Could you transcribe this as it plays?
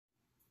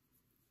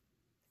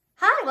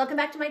Hi, welcome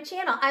back to my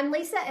channel. I'm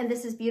Lisa and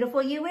this is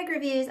Beautiful You Wig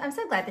Reviews. I'm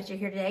so glad that you're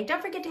here today.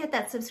 Don't forget to hit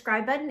that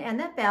subscribe button and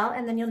that bell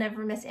and then you'll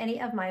never miss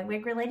any of my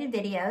wig related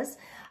videos.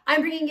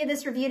 I'm bringing you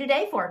this review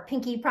today for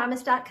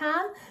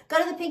pinkypromise.com.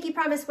 Go to the Pinky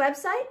Promise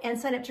website and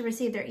sign up to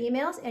receive their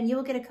emails and you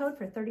will get a code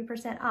for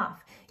 30%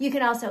 off. You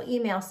can also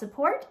email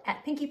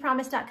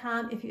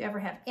support@pinkypromise.com if you ever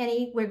have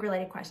any wig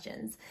related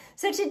questions.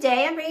 So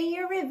today I'm bringing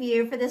you a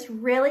review for this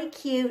really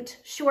cute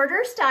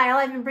shorter style.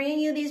 I've been bringing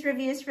you these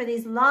reviews for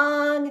these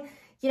long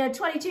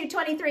 22,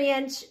 23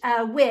 inch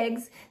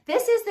wigs.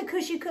 This is the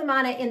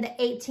Kushikamana in the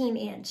 18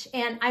 inch,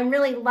 and I'm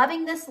really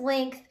loving this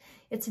length.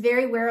 It's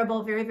very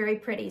wearable, very, very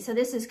pretty. So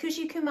this is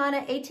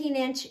Kushikamana 18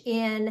 inch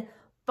in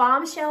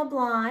Bombshell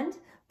Blonde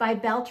by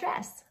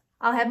BelleTress.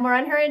 I'll have more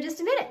on her in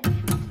just a minute.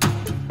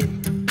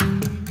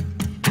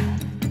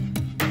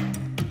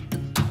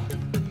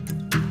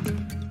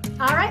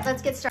 All right,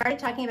 let's get started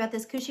talking about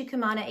this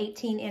Kushikamana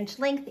 18 inch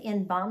length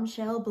in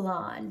Bombshell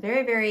Blonde.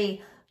 Very,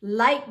 very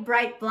light,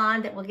 bright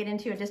blonde that we'll get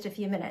into in just a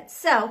few minutes.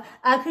 So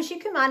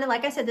Kushikamana,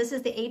 like I said, this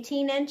is the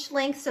 18 inch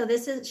length. So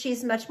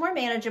she's much more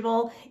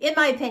manageable, in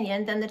my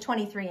opinion, than the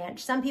 23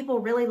 inch. Some people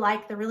really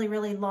like the really,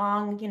 really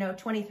long,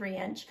 23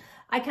 inch.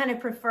 I kind of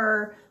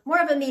prefer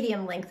more of a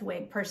medium length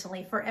wig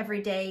personally for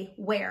everyday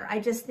wear. I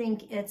just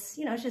think it's,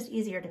 it's just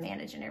easier to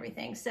manage and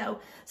everything.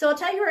 So I'll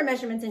tell you her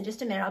measurements in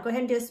just a minute. I'll go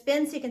ahead and do a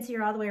spin so you can see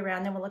her all the way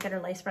around. Then we'll look at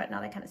her lace front and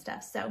all that kind of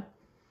stuff. But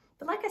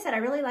like I said, I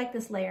really like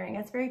this layering.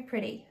 It's very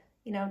pretty.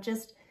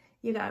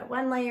 You got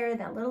one layer,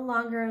 then a little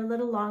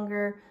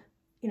longer,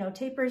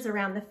 tapers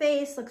around the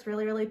face, looks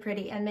really, really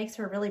pretty and makes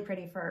her really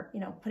pretty for,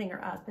 putting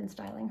her up and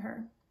styling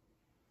her.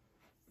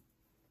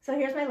 So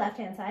here's my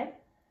left-hand side.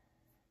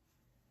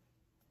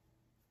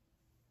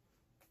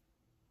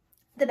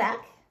 The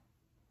back.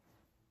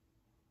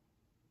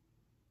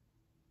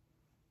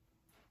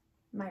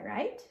 My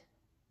right.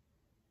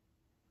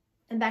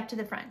 And back to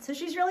the front. So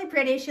she's really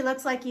pretty. She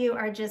looks like you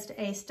are just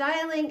a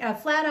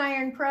flat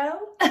iron pro,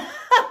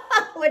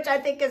 which I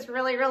think is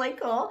really, really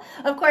cool.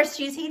 Of course,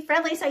 she's heat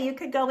friendly, so you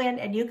could go in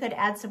and you could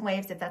add some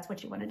waves if that's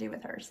what you want to do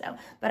with her.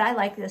 But I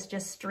like this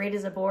just straight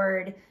as a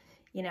board,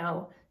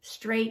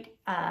 straight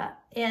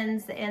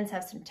ends. The ends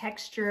have some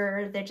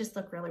texture. They just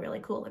look really,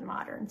 really cool and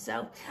modern.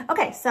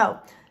 Okay,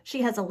 so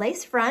she has a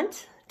lace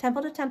front,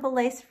 temple to temple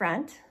lace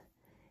front,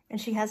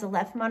 and she has a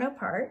left mono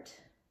part.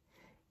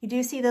 You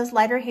do see those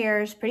lighter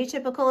hairs, pretty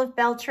typical of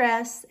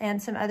BelleTress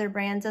and some other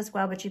brands as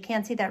well, but you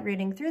can see that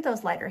rooting through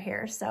those lighter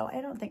hairs, so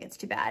I don't think it's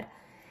too bad.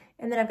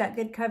 And then I've got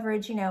good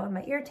coverage, in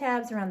my ear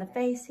tabs around the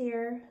face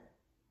here.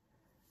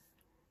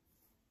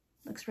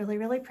 Looks really,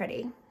 really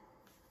pretty.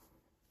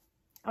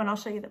 Oh, and I'll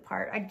show you the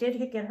part. I did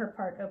get her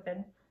part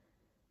open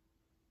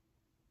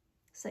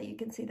so you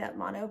can see that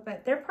mono,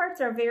 but their parts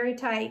are very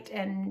tight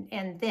and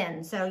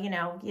thin. So,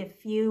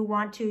 if you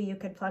want to, you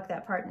could pluck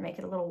that part and make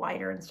it a little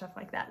wider and stuff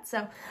like that.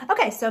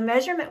 Okay, so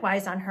measurement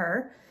wise on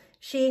her,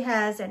 she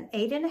has an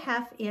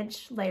 8.5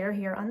 inch layer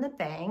here on the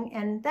bang,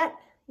 and that,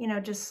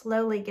 just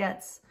slowly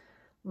gets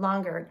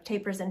longer,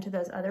 tapers into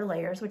those other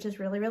layers, which is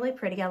really, really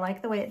pretty. I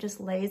like the way it just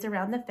lays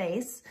around the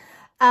face.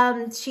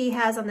 She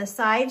has on the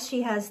side,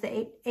 she has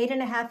the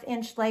 8.5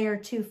 inch layer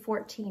to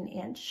 14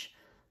 inch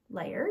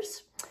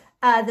layers.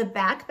 The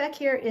back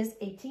here is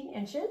 18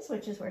 inches,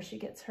 which is where she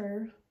gets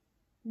her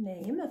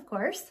name, of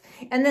course.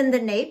 And then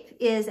the nape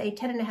is a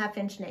 10.5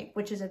 inch nape,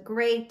 which is a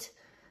great,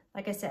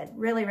 like I said,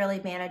 really, really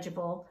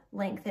manageable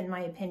length in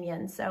my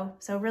opinion. So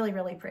really,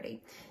 really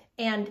pretty.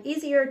 And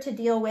easier to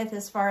deal with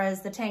as far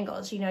as the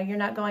tangles. You're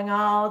not going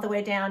all the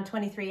way down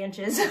 23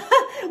 inches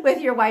with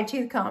your wide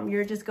tooth comb.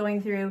 You're just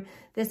going through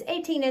this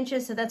 18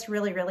 inches. So that's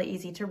really, really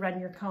easy to run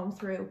your comb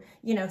through,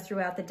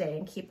 throughout the day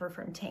and keep her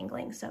from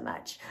tangling so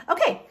much.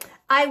 Okay,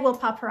 I will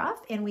pop her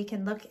off and we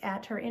can look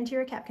at her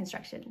interior cap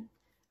construction.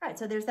 All right,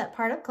 so there's that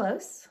part up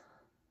close.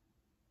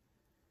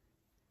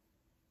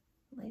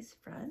 Lace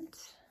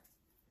front.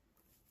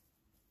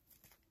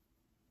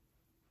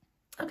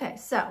 Okay,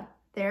 so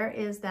there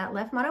is that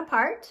left mono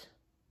part.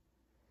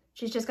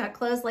 She's just got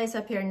closed lace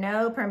up here,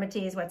 no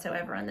permatease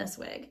whatsoever on this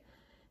wig.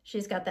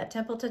 She's got that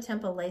temple to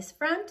temple lace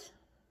front.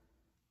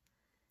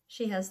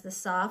 She has the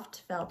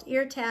soft felt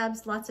ear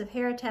tabs, lots of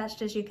hair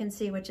attached as you can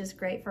see, which is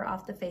great for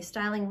off the face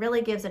styling.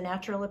 Really gives a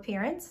natural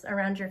appearance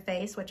around your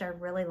face, which I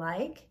really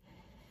like.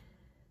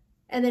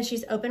 And then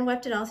she's open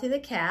wefted all through the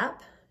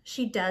cap.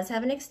 She does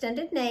have an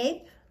extended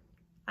nape.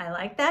 I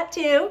like that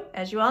too,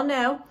 as you all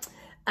know.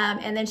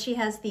 And then she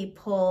has the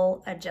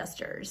pull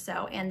adjusters.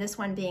 And this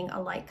one being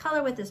a light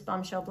color with this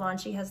Bombshell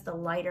Blonde, she has the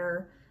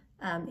lighter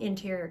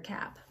interior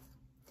cap.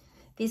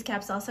 These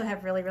caps also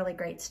have really, really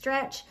great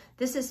stretch.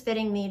 This is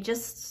fitting me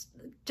just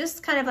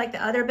kind of like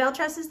the other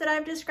BelleTresses that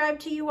I've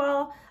described to you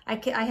all. I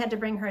had to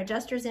bring her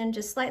adjusters in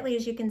just slightly,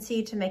 as you can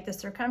see, to make the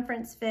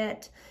circumference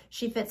fit.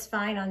 She fits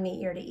fine on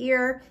me ear to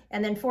ear.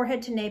 And then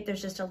forehead to nape,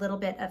 there's just a little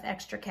bit of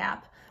extra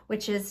cap,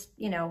 which is,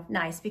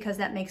 nice because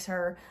that makes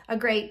her a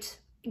great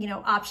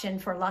option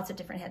for lots of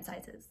different head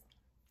sizes.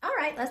 All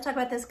right, let's talk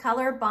about this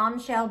color,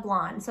 Bombshell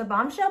Blonde. So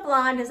Bombshell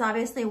Blonde is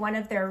obviously one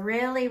of their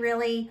really,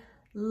 really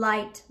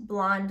light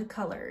blonde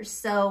colors.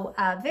 So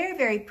very,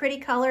 very pretty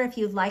color if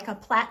you like a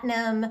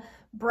platinum,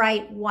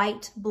 bright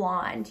white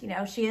blonde. You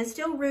know, she is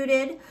still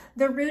rooted.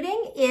 The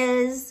rooting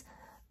is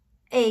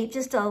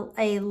just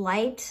a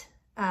light,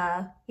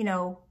 you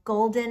know,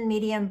 golden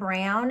medium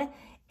brown.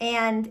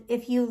 And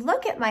if you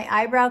look at my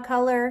eyebrow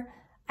color,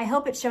 I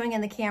hope it's showing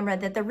in the camera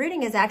that the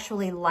rooting is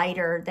actually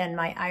lighter than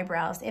my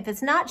eyebrows. If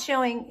it's not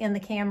showing in the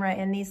camera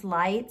in these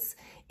lights,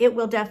 it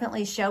will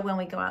definitely show when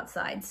we go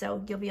outside.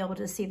 So you'll be able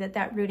to see that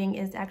that rooting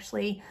is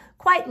actually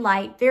quite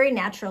light, very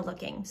natural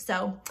looking.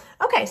 So,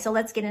 okay, so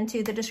let's get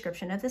into the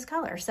description of this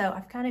color. So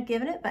I've kind of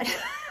given it, but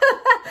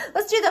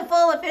let's do the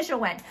full official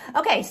one.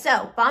 Okay,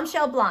 so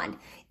Bombshell Blonde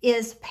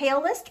is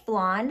palest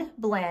blonde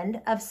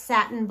blend of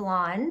satin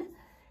blonde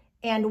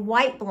and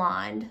white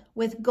blonde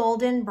with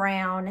golden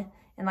brown.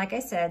 And like I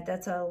said,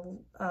 that's a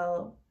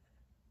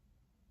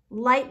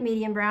light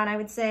medium brown, I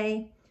would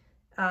say,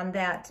 on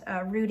that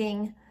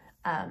rooting.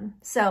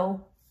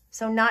 So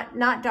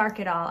not dark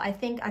at all. I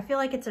feel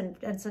like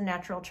it's a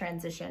natural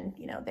transition,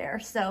 you know, there.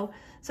 So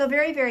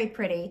very, very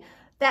pretty.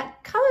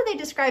 That color they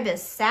describe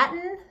as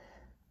satin.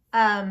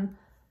 I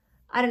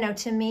don't know,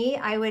 to me,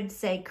 I would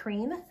say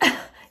cream.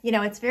 You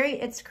know,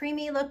 it's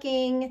creamy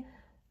looking,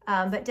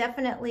 but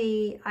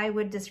definitely I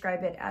would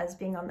describe it as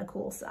being on the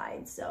cool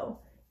side. So,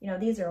 you know,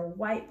 these are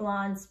white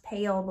blondes,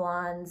 pale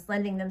blondes,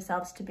 lending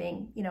themselves to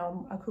being, you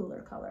know, a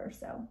cooler color.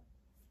 So.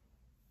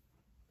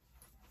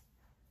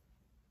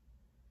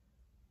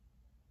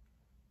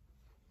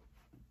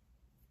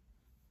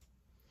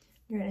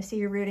 You're going to see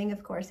your rooting,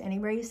 of course,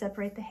 anywhere you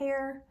separate the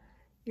hair.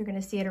 You're going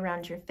to see it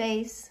around your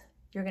face.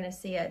 You're going to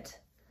see it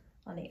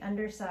on the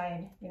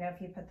underside, you know,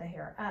 if you put the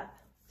hair up.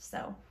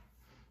 So.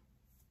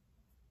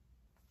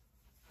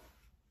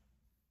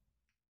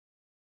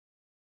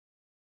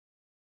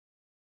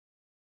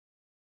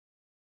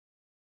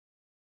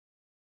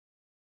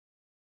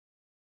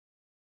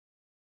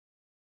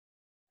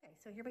 Okay,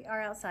 so here we are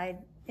outside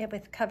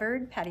with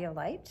covered patio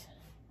light.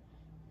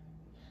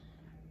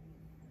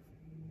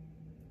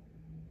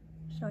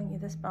 Showing you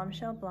this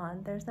Bombshell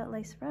Blonde. There's that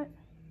lace front.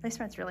 Lace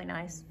front's really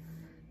nice.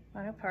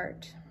 Long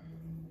apart.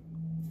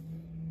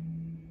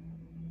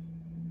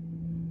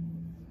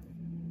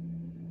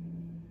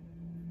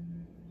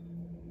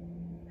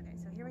 Okay,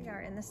 so here we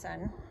are in the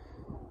sun.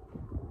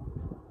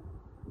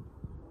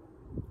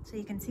 So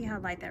you can see how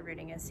light that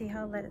rooting is. See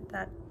how light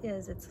that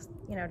is? It's,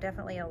 you know,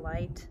 definitely a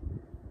light,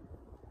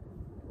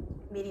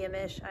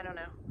 medium-ish, I don't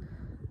know,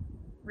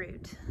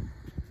 root.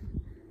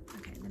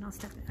 Okay, then I'll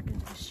step back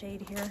into the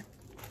shade here.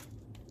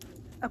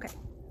 Okay,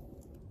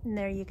 and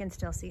there you can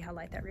still see how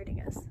light that rooting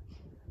is.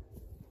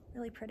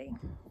 Really pretty.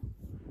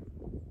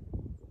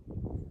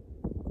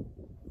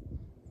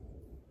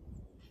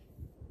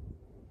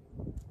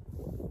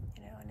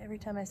 You know, and every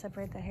time I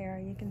separate the hair,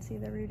 you can see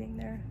the rooting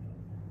there.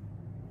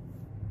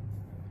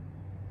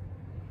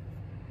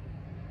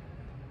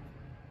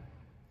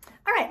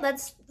 All right,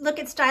 let's look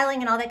at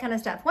styling and all that kind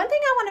of stuff. One thing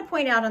I want to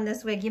point out on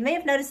this wig, you may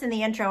have noticed in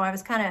the intro, I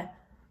was kind of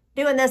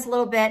doing this a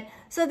little bit.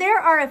 So there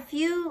are a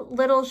few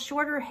little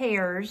shorter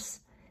hairs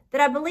that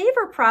I believe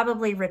are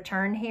probably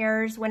return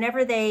hairs.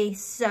 Whenever they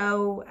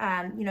sew,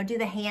 you know, do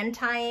the hand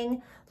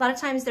tying, a lot of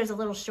times there's a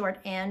little short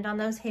end on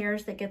those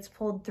hairs that gets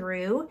pulled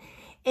through.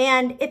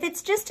 And if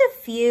it's just a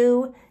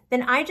few,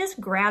 then I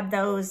just grab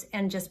those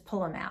and just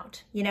pull them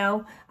out. You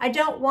know, I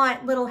don't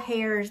want little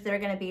hairs that are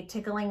gonna be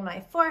tickling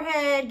my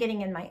forehead,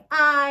 getting in my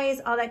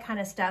eyes, all that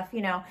kind of stuff,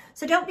 you know.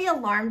 So don't be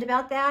alarmed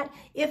about that.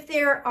 If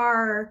there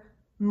are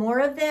more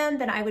of them,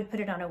 then I would put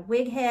it on a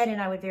wig head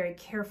and I would very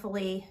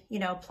carefully, you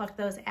know, pluck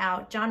those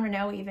out. John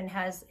Renault even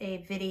has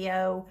a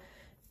video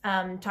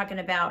talking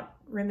about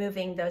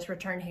removing those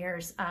return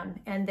hairs,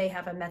 and they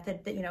have a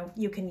method that, you know,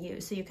 you can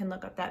use. So you can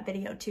look up that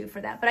video too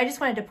for that. But I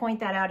just wanted to point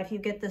that out. If you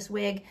get this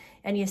wig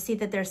and you see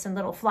that there's some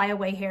little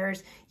flyaway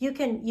hairs, you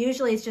can,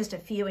 usually it's just a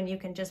few and you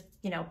can just,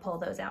 you know, pull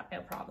those out,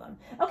 no problem.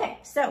 Okay,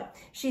 so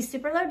she's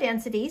super low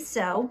density,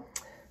 so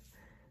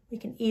we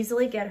can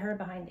easily get her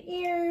behind the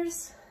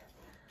ears.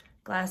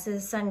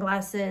 Glasses,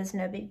 sunglasses,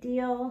 no big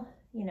deal.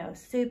 You know,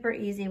 super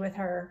easy with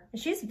her.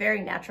 She's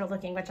very natural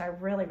looking, which I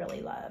really,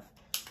 really love.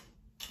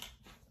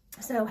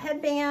 So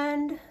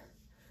headband,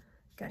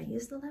 gotta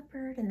use the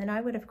leopard. And then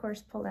I would, of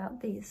course, pull out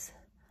these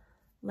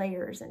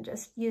layers and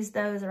just use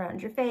those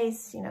around your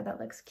face. You know, that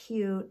looks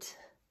cute.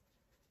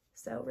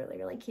 So really,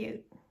 really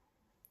cute.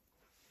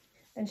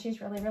 And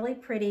she's really, really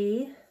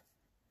pretty.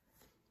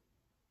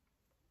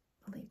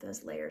 I'll leave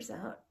those layers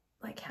out,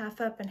 like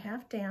half up and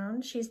half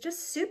down. She's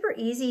just super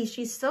easy.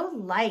 She's so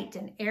light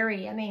and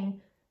airy. I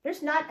mean,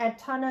 there's not a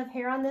ton of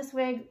hair on this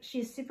wig.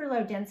 She's super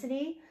low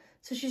density.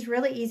 So she's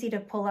really easy to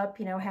pull up,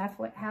 you know, half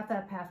up,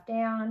 half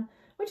down,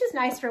 which is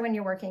nice for when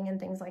you're working and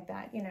things like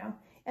that, you know.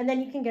 And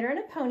then you can get her in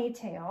a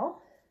ponytail.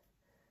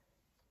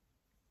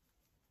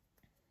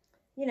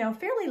 You know,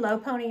 fairly low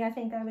pony, I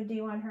think I would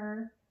do on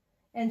her.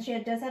 And she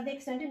does have the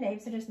extended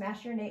nape, so just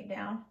mash your nape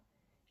down.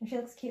 And she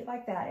looks cute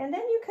like that. And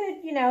then you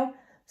could, you know,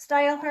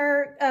 style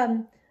her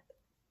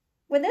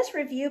when this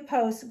review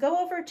posts,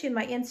 go over to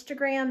my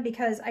Instagram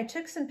because I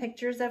took some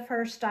pictures of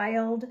her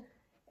styled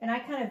and I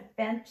kind of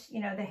bent, you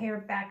know, the hair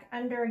back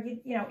under.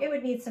 You know, it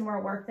would need some more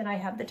work than I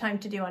have the time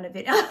to do on a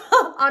video,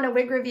 on a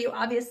wig review,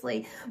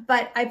 obviously.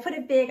 But I put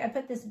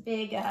this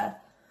big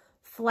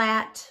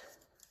flat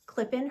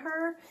clip in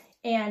her,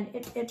 and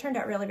it turned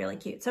out really, really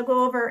cute. So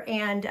go over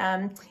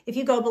and if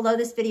you go below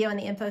this video in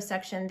the info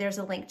section, there's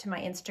a link to my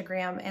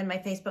Instagram and my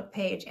Facebook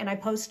page, and I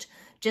post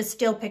just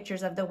still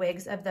pictures of the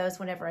wigs of those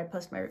whenever I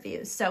post my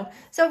reviews. So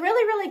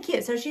really, really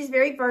cute. So she's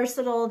very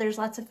versatile. There's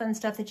lots of fun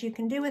stuff that you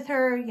can do with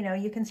her. You know,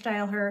 you can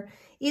style her,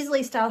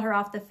 easily style her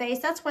off the face.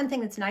 That's one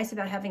thing that's nice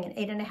about having an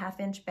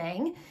 8.5-inch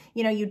bang.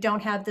 You know, you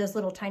don't have those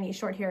little tiny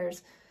short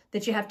hairs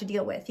that you have to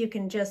deal with. You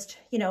can just,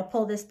 you know,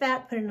 pull this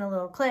back, put it in a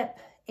little clip,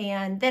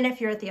 and then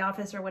if you're at the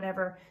office or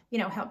whatever, you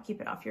know, help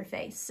keep it off your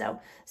face. So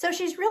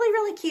she's really,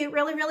 really cute,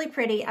 really, really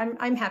pretty.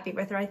 I'm happy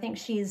with her. I think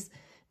she's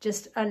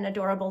just an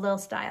adorable little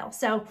style.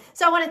 So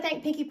I want to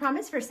thank Pinky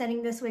Promise for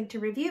sending this wig to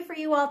review for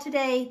you all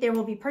today. There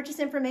will be purchase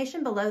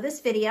information below this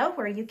video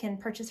where you can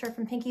purchase her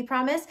from Pinky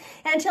Promise.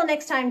 And until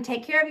next time,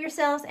 take care of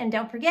yourselves and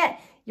don't forget,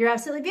 you're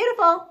absolutely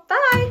beautiful.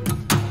 Bye.